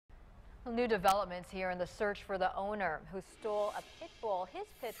New developments here in the search for the owner who stole his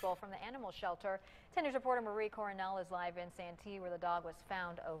pit bull from the animal shelter. 10 News reporter Marie Coronel is live in Santee where the dog was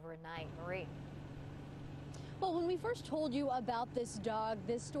found overnight. Marie. Well, when we first told you about this dog,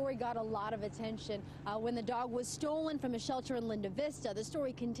 this story got a lot of attention when the dog was stolen from a shelter in Linda Vista. The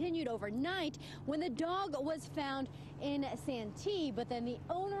story continued overnight when the dog was found in Santee, but then the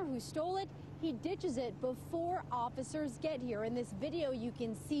owner who stole it, he ditches it before officers get here. In this video, you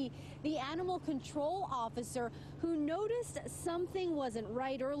can see the animal control officer who noticed something wasn't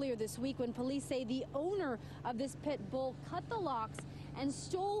right earlier this week when police say the owner of this pit bull cut the locks and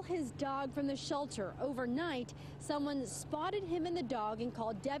stole his dog from the shelter. Overnight, someone spotted him and the dog and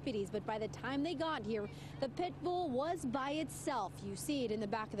called deputies, but by the time they got here, the pit bull was by itself. You see it in the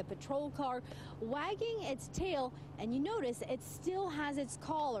back of the patrol car, wagging its tail, and you notice it still has its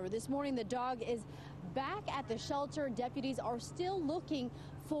collar. This morning, the dog is back at the shelter. Deputies are still looking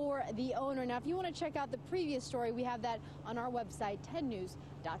for the owner. Now, if you want to check out the previous story, we have that on our website,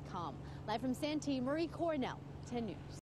 10news.com. Live from Santee, Marie Coronel, 10 News.